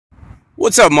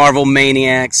What's up, Marvel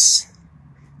Maniacs?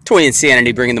 Toy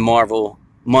Insanity bringing the Marvel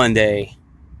Monday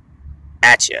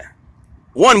at you.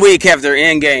 1 week after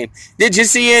Endgame. Did you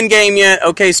see Endgame yet?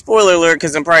 Okay, spoiler alert,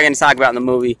 because I'm probably going to talk about it in the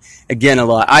movie again a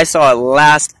lot. I saw it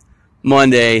last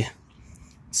Monday,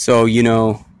 so,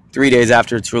 3 days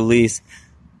after its release.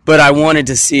 But I wanted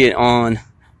to see it on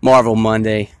Marvel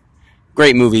Monday.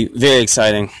 Great movie, very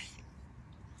exciting.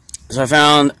 So I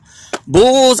found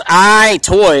Bullseye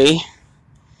Toy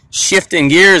shifting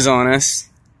gears on us.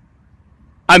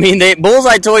 I mean,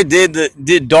 Bullseye Toy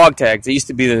did dog tags. It used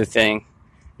to be the thing.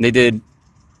 They did,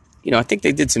 I think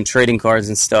they did some trading cards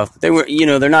and stuff. But they were,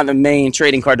 they're not the main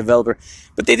trading card developer.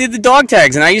 But they did the dog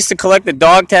tags, and I used to collect the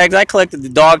dog tags. I collected the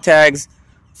dog tags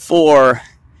for,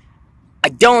 I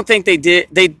don't think they did,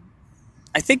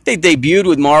 I think they debuted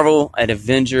with Marvel at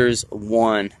Avengers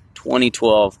 1,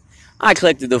 2012. I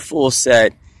collected the full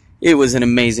set. It was an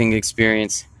amazing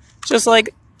experience. Just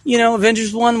like,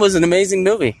 Avengers 1 was an amazing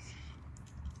movie.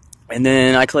 And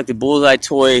then I collected Bullseye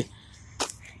Toy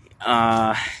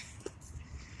dog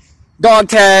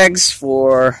tags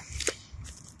for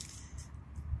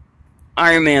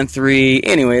Iron Man 3.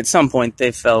 Anyway, at some point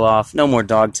they fell off. No more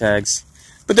dog tags.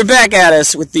 But they're back at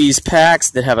us with these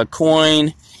packs that have a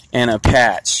coin and a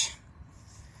patch.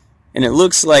 And it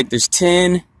looks like there's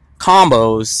 10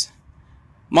 combos.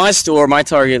 My store, my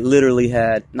Target, literally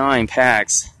had 9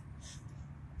 packs.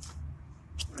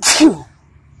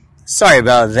 Sorry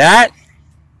about that,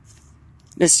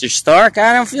 Mr. Stark.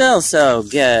 I don't feel so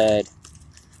good.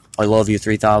 I love you,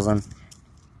 3000.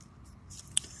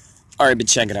 Alright, but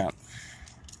check it out.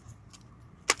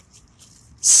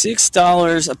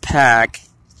 $6 a pack.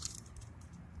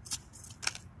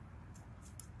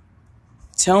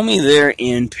 Tell me they're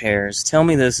in pairs. Tell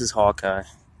me this is Hawkeye.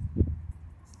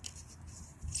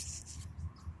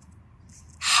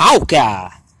 Hawkeye!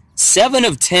 7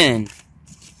 of 10.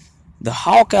 The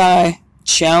Hawkeye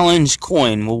Challenge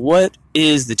coin. Well, what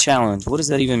is the challenge? What does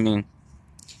that even mean?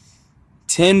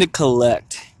 10 to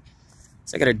collect.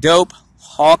 So I got a dope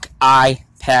Hawkeye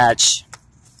patch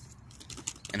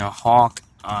and a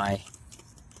Hawkeye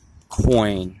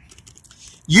coin.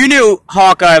 You knew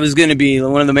Hawkeye was going to be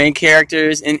one of the main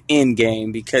characters in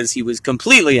Endgame because he was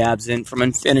completely absent from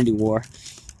Infinity War.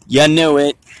 You knew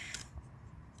it.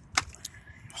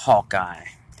 Hawkeye.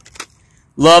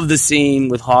 Love the scene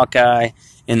with Hawkeye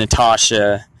and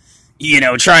Natasha,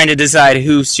 trying to decide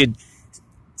who should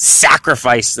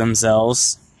sacrifice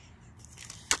themselves,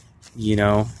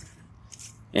 and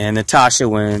Natasha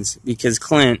wins because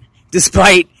Clint,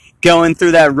 despite going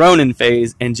through that Ronin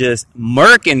phase and just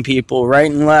murking people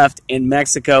right and left in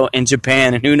Mexico and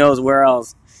Japan and who knows where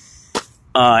else,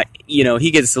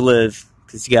 he gets to live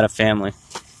because he got a family.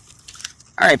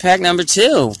 All right, pack number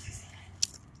 2.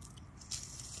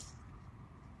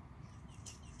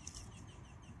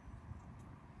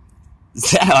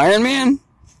 Is that Iron Man?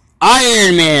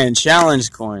 Iron Man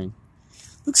challenge coin.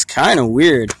 Looks kind of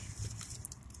weird.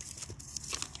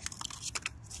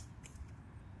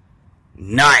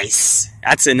 Nice.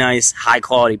 That's a nice high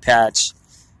quality patch.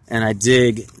 And I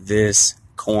dig this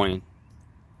coin.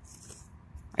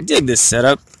 I dig this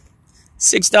setup.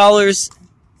 $6.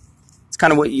 It's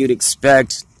kind of what you'd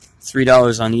expect.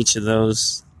 $3 on each of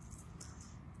those.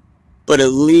 But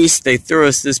at least they throw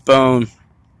us this bone.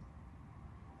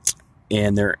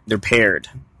 And they're paired.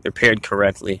 They're paired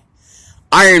correctly.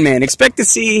 Iron Man. Expect to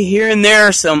see here and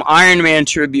there some Iron Man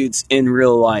tributes in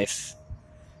real life.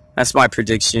 That's my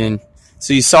prediction.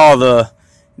 So you saw the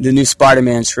new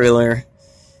Spider-Man trailer.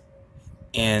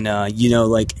 And,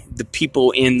 like the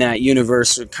people in that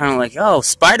universe are kind of like, oh,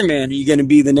 Spider-Man, are you going to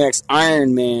be the next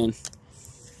Iron Man?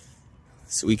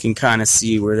 So we can kind of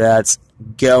see where that's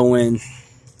going.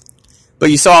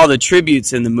 But you saw the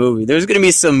tributes in the movie. There's going to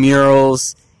be some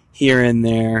murals here and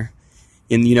there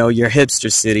in, your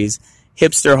hipster cities.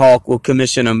 Hipster Hulk will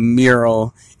commission a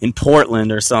mural in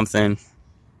Portland or something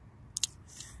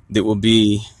that will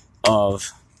be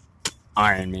of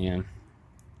Iron Man.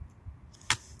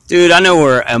 Dude, I know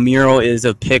where a mural is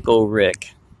of Pickle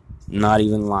Rick. Not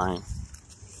even lying.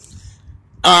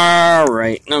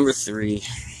 Alright, number 3.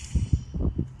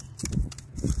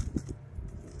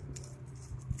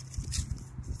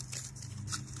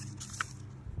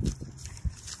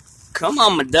 Come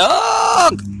on, my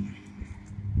dog!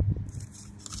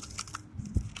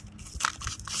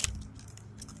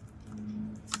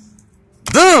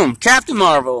 Boom! Captain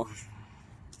Marvel.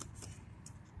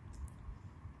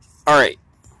 Alright.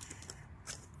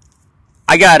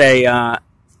 I got a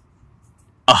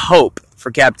hope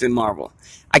for Captain Marvel.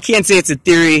 I can't say it's a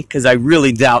theory, because I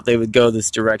really doubt they would go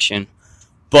this direction.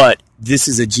 But this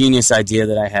is a genius idea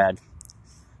that I had.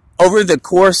 over the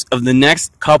course of the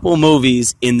next couple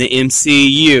movies in the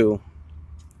MCU.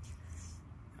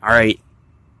 All right.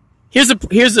 Here's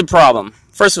the problem.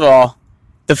 First of all,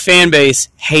 the fan base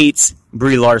hates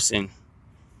Brie Larson.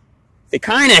 They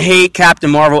kind of hate Captain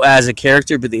Marvel as a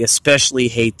character, but they especially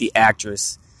hate the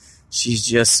actress. She's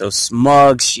just so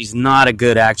smug. She's not a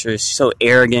good actress. She's so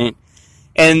arrogant.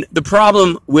 And the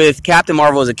problem with Captain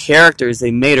Marvel as a character is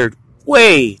they made her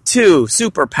way too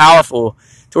super powerful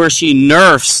to where she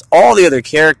nerfs all the other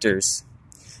characters.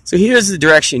 So here's the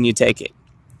direction you take it.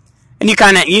 And you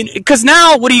kind of, because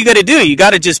now what do you got to do? You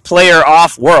got to just play her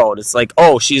off world. It's like,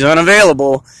 oh, she's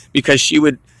unavailable because she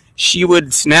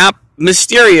would snap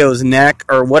Mysterio's neck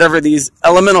or whatever these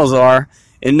elementals are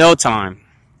in no time.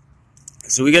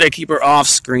 So we got to keep her off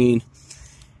screen.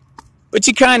 But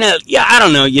you kind of, I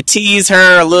don't know, you tease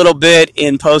her a little bit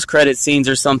in post-credit scenes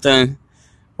or something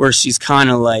where she's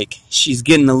kind of like, she's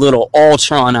getting a little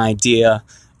Ultron idea,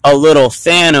 a little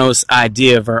Thanos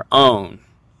idea of her own.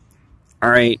 All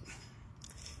right?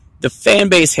 The fan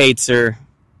base hates her.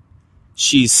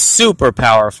 She's super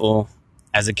powerful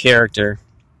as a character.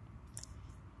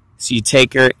 So you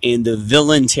take her into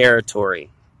villain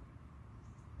territory.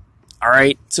 All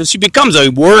right? So she becomes a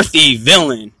worthy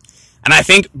villain. And I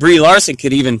think Brie Larson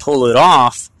could even pull it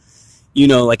off,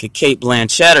 like a Cate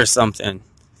Blanchett or something.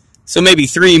 So maybe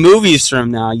 3 movies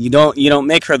from now, you don't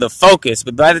make her the focus.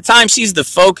 But by the time she's the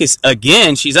focus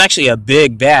again, she's actually a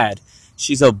big bad.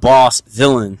 She's a boss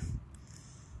villain.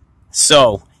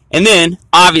 So, and then,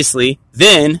 obviously,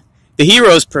 the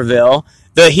heroes prevail.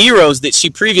 The heroes that she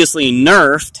previously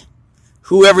nerfed,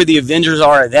 whoever the Avengers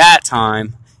are at that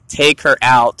time, take her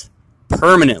out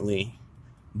permanently.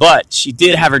 But she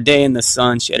did have her day in the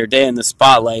sun. She had her day in the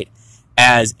spotlight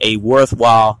as a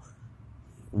worthwhile,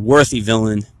 worthy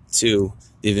villain to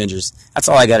the Avengers. That's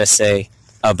all I got to say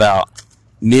about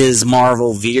Ms.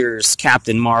 Marvel Veers,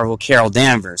 Captain Marvel, Carol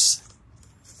Danvers.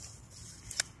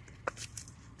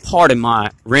 Pardon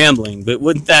my rambling, but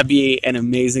wouldn't that be an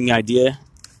amazing idea?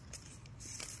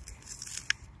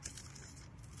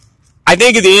 I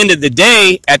think at the end of the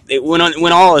day,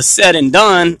 when all is said and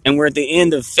done, and we're at the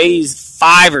end of phase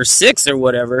 5 or 6 or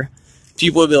whatever,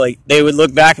 people would be like, they would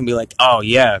look back and be like, oh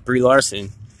yeah, Brie Larson,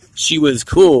 she was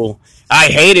cool. I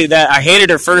hated that. I hated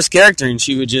her first character, and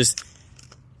she would just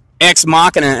ex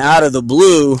machina out of the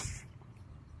blue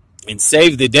and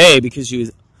save the day because she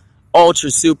was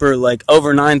ultra super, like,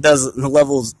 over 9,000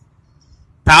 levels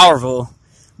powerful.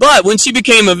 But when she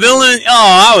became a villain,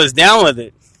 I was down with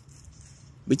it.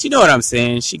 But you know what I'm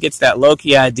saying. She gets that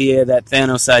Loki idea, that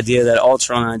Thanos idea, that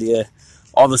Ultron idea.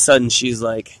 All of a sudden, she's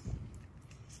like...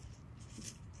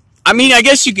 I mean, I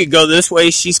guess you could go this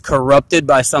way. She's corrupted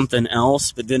by something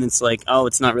else, but then it's like, oh,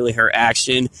 it's not really her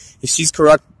action. If she's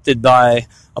corrupted by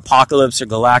Apocalypse or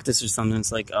Galactus or something,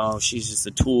 it's like, oh, she's just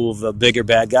a tool of a bigger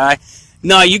bad guy.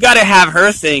 No, you got to have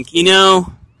her think,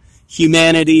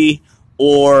 humanity,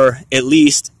 or at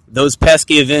least those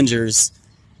pesky Avengers,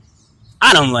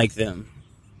 I don't like them.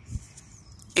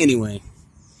 Anyway,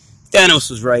 Thanos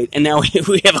was right, and now we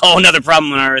have a whole other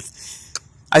problem on Earth.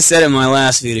 I said in my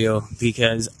last video,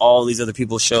 because all these other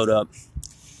people showed up.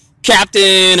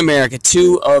 Captain America,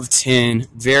 2 of 10,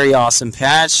 very awesome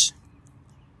patch.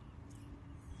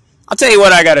 I'll tell you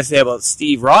what I got to say about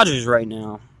Steve Rogers right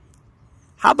now.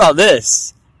 How about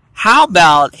this? How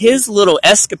about his little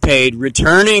escapade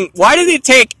returning? Why did it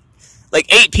take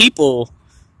like 8 people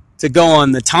to go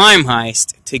on the time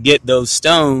heist to get those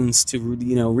stones to,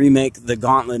 remake the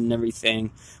gauntlet and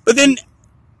everything? But then,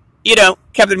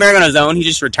 Captain America on his own, he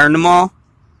just returned them all.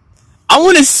 I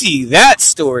want to see that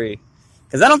story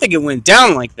because I don't think it went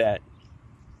down like that.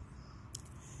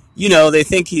 They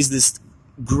think he's this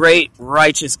great,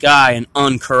 righteous guy and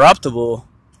uncorruptible.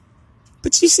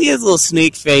 But you see his little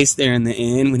sneak face there in the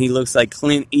end when he looks like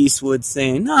Clint Eastwood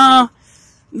saying, nah,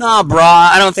 brah,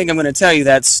 I don't think I'm going to tell you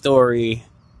that story.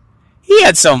 He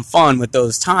had some fun with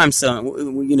those time stones,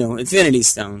 Infinity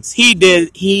Stones. He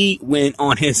did. He went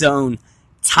on his own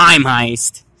time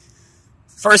heist.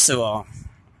 First of all,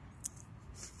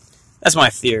 that's my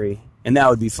theory, and that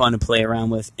would be fun to play around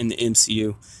with in the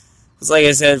MCU. Because like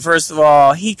I said, first of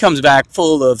all, he comes back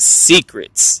full of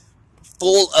secrets.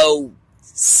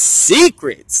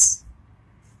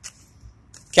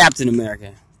 Captain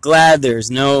America. Glad there's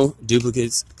no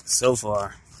duplicates so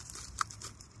far.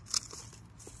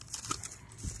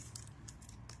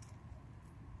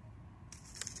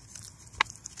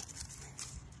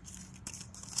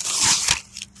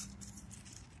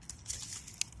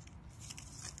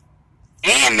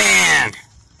 Ant-Man!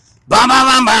 Bum, bum,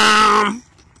 bum, bum!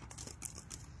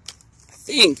 I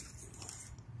think...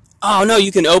 Oh, no,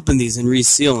 you can open these and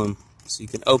reseal them. So So you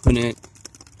can open it.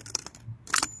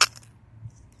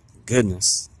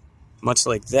 Goodness. Much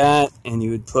like that, and you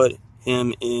would put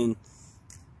him in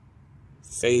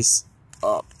face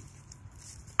up.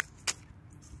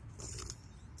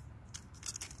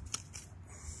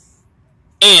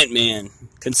 Ant-Man.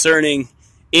 Concerning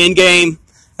Endgame,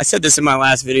 I said this in my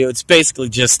last video, it's basically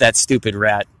just that stupid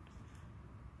rat.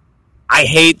 I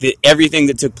hate that everything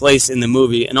that took place in the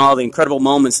movie and all the incredible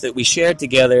moments that we shared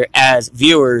together as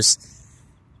viewers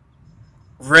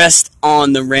rest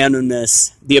on the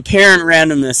randomness, the apparent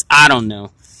randomness. I don't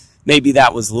know. Maybe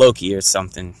that was Loki or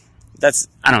something.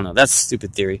 I don't know. That's a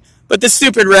stupid theory. But the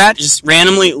stupid rat just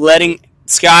randomly letting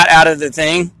Scott out of the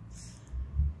thing.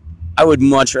 I would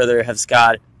much rather have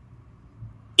Scott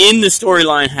in the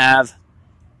storyline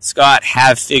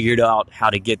have figured out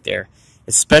how to get there.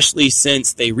 Especially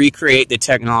since they recreate the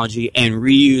technology and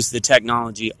reuse the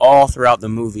technology all throughout the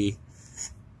movie.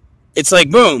 It's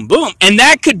like boom, boom. And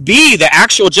that could be the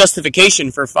actual justification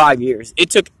for 5 years.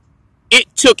 It took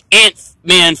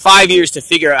Ant-Man 5 years to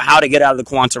figure out how to get out of the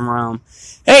quantum realm.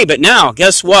 Hey, but now,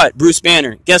 guess what? Bruce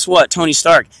Banner. Guess what? Tony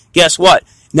Stark. Guess what?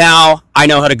 Now I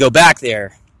know how to go back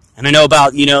there. And I know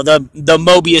about, the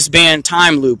Mobius band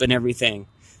time loop and everything.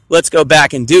 Let's go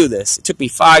back and do this. It took me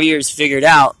 5 years to figure it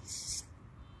out.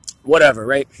 Whatever,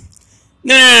 right?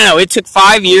 No. It took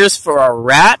 5 years for a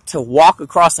rat to walk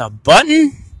across a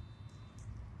button?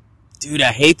 Dude,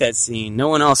 I hate that scene. No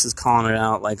one else is calling it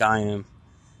out like I am.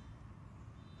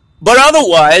 But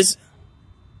otherwise,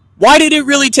 why did it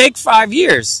really take 5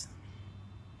 years?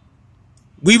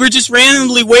 We were just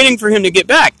randomly waiting for him to get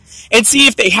back. And see,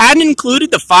 if they hadn't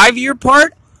included the 5-year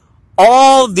part,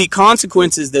 all the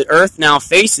consequences that Earth now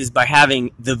faces by having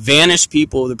the vanished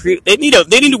people, they need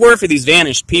to work for these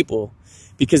vanished people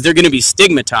because they're going to be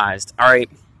stigmatized, all right?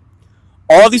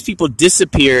 All these people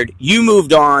disappeared. You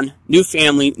moved on. New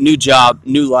family, new job,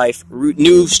 new life,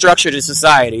 new structure to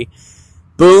society.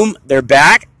 Boom, they're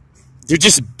back. They're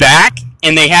just back,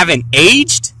 and they haven't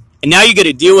aged. And now you got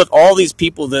to deal with all these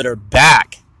people that are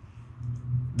back,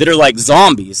 that are like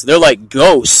zombies. They're like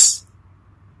ghosts.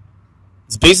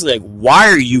 It's basically like, why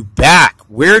are you back?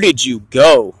 Where did you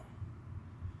go?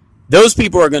 Those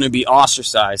people are going to be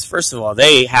ostracized. First of all,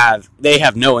 they have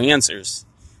no answers.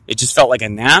 It just felt like a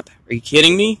nap. Are you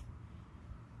kidding me?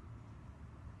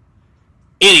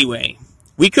 Anyway,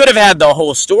 we could have had the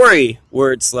whole story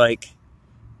where it's like,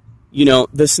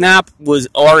 the snap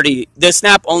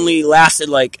only lasted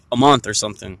like a month or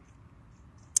something.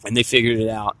 And they figured it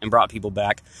out and brought people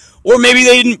back. Or maybe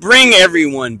they didn't bring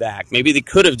everyone back. Maybe they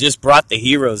could have just brought the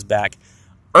heroes back.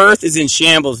 Earth is in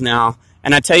shambles now.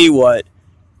 And I tell you what,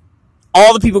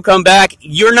 all the people come back,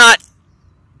 you're not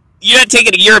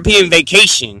taking a European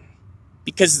vacation.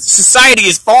 Because society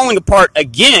is falling apart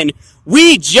again.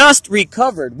 We just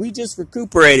recovered. We just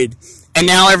recuperated. And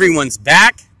now everyone's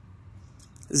back.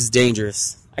 This is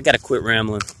dangerous. I gotta quit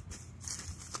rambling.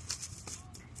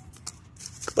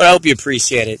 But I hope you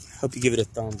appreciate it. Hope you give it a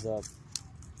thumbs up.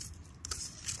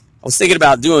 I was thinking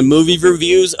about doing movie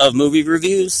reviews of movie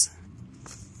reviews.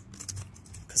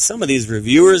 Because some of these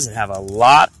reviewers have a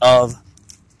lot of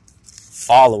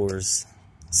followers.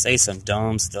 Say some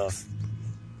dumb stuff.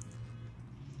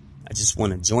 I just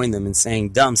want to join them in saying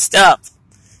dumb stuff.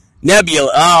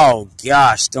 Nebula. Oh,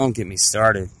 gosh. Don't get me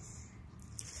started.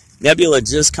 Nebula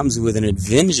just comes with an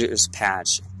Avengers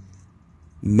patch.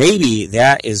 Maybe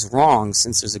that is wrong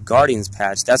since there's a Guardians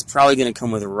patch. That's probably going to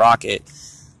come with a rocket.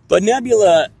 But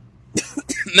Nebula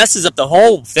messes up the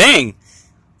whole thing.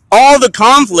 All the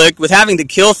conflict with having to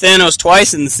kill Thanos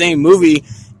twice in the same movie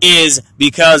is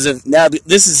because of Nebula.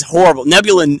 This is horrible.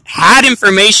 Nebula had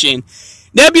information.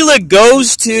 Nebula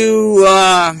goes to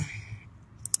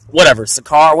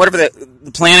Sakaar, whatever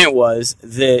the planet was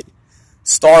that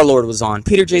Star-Lord was on.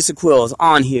 Peter J. Quill is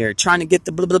on here trying to get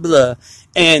the blah, blah, blah.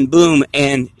 And boom,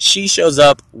 and she shows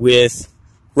up with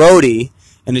Rhodey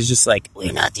and is just like,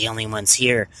 we're not the only ones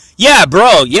here. Yeah,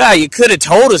 bro, yeah, you could have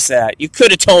told us that. You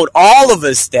could have told all of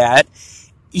us that.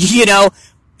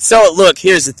 So, look,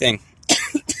 here's the thing.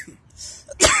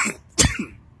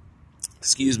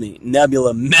 Excuse me.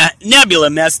 Nebula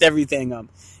messed everything up.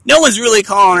 No one's really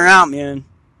calling her out, man.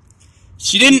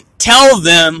 She didn't tell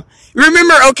them.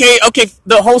 Remember, okay,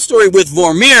 the whole story with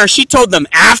Vormir, she told them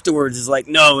afterwards, is like,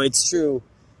 no, it's true.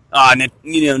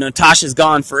 Natasha's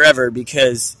gone forever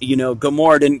because,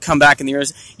 Gamora didn't come back in the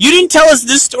Earth. You didn't tell us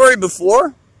this story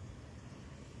before?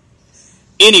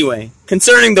 Anyway,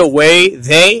 concerning the way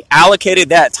they allocated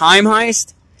that time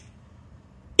heist,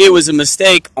 it was a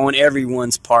mistake on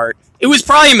everyone's part. It was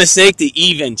probably a mistake to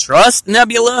even trust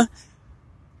Nebula,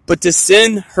 but to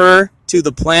send her to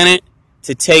the planet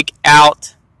to take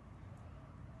out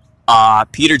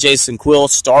Peter Jason Quill,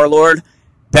 Star-Lord,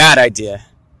 bad idea.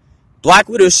 Black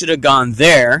Widow should have gone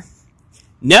there.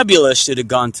 Nebula should have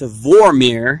gone to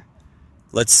Vormir,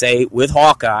 let's say, with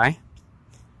Hawkeye.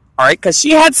 Alright, because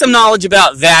she had some knowledge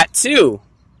about that, too.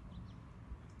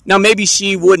 Now, maybe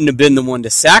she wouldn't have been the one to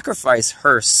sacrifice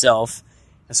herself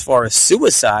as far as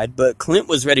suicide, but Clint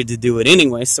was ready to do it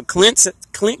anyway. So Clint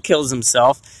kills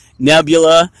himself.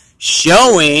 Nebula,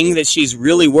 showing that she's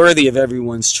really worthy of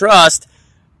everyone's trust,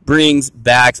 brings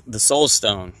back the Soul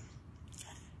Stone.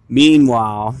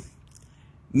 Meanwhile,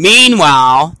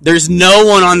 there's no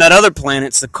one on that other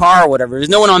planet, Sakaar or whatever. There's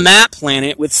no one on that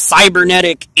planet with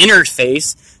cybernetic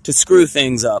interface to screw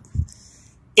things up.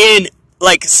 In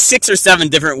like 6 or 7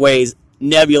 different ways,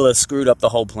 Nebula screwed up the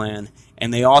whole plan.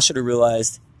 And they all should have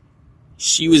realized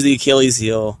she was the Achilles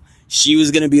heel. She was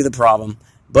going to be the problem.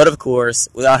 But of course,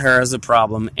 without her as a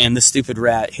problem and the stupid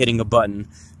rat hitting a button,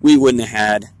 we wouldn't have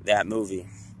had that movie.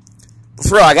 But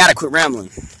for real, I got to quit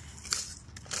rambling.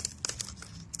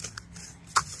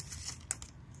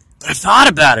 But I've thought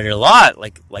about it a lot,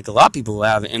 like a lot of people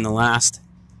have in the last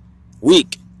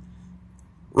week.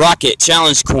 Rocket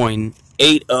Challenge Coin,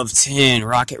 8 of 10,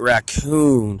 Rocket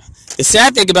Raccoon. The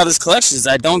sad thing about this collection is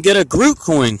I don't get a Groot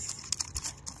coin.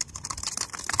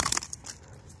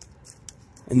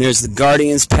 And there's the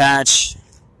Guardians patch.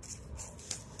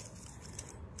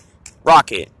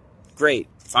 Rocket, great,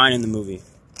 fine in the movie.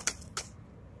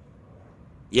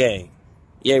 Yay.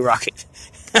 Yay, Rocket.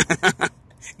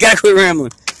 Gotta quit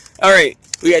rambling. Alright,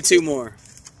 we got 2 more.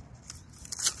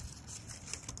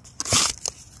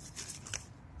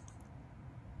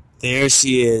 There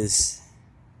she is.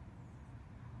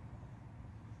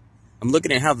 I'm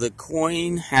looking at how the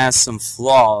coin has some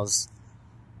flaws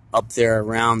up there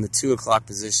around the 2 o'clock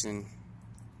position.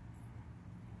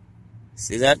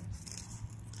 See that?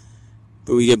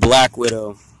 But we get Black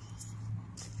Widow.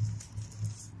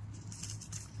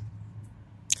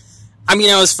 I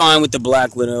mean, I was fine with the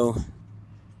Black Widow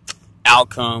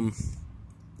outcome,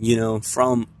 you know,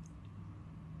 from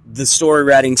the story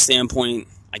writing standpoint.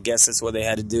 I guess that's what they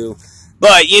had to do.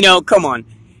 But, you know, come on.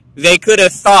 They could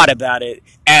have thought about it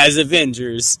as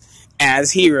Avengers,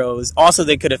 as heroes. Also,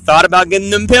 they could have thought about getting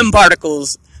them Pym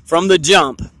particles from the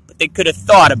jump. But they could have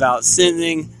thought about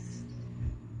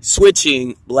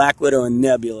switching Black Widow and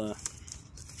Nebula.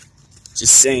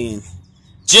 Just saying.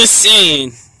 Just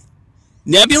saying.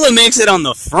 Nebula makes it on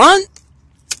the front?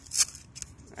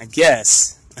 I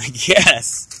guess.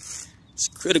 It's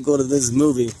critical to this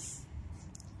movie.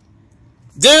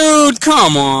 Dude,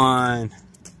 come on.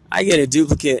 I get a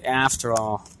duplicate after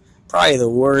all. Probably the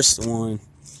worst one.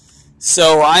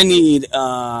 So I need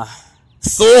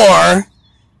Thor.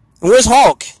 Where's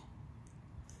Hulk?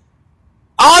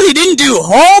 Oh, they didn't do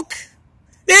Hulk?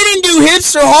 They didn't do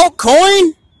hipster Hulk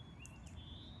coin?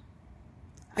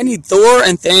 I need Thor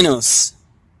and Thanos.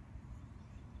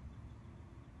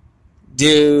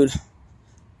 Dude.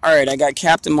 Alright, I got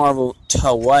Captain Marvel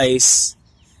twice.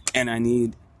 And I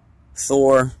need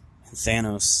Thor and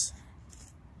Thanos.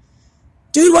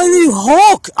 Dude, why didn't they do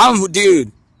Hulk?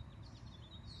 Dude.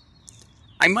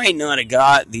 I might not have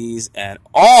got these at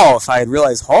all if I had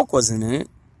realized Hulk wasn't in it.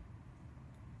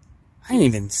 I didn't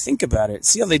even think about it.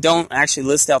 See how they don't actually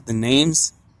list out the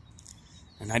names?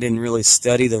 And I didn't really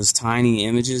study those tiny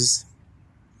images.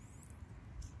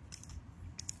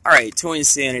 Alright, Toy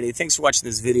Insanity. Thanks for watching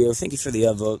this video. Thank you for the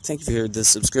upvote. Thank you for the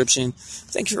subscription.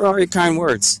 Thank you for all your kind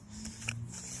words.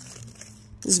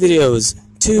 This video is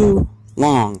too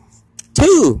long.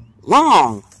 Too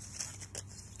long!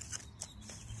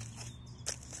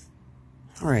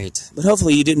 Alright, but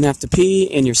hopefully you didn't have to pee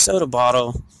in your soda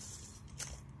bottle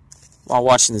while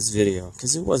watching this video,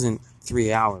 because it wasn't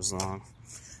 3 hours long.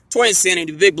 Toy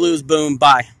Insanity, Big Blues, boom,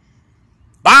 bye.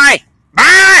 Bye!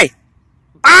 Bye!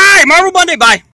 Bye! Marvel Monday, bye!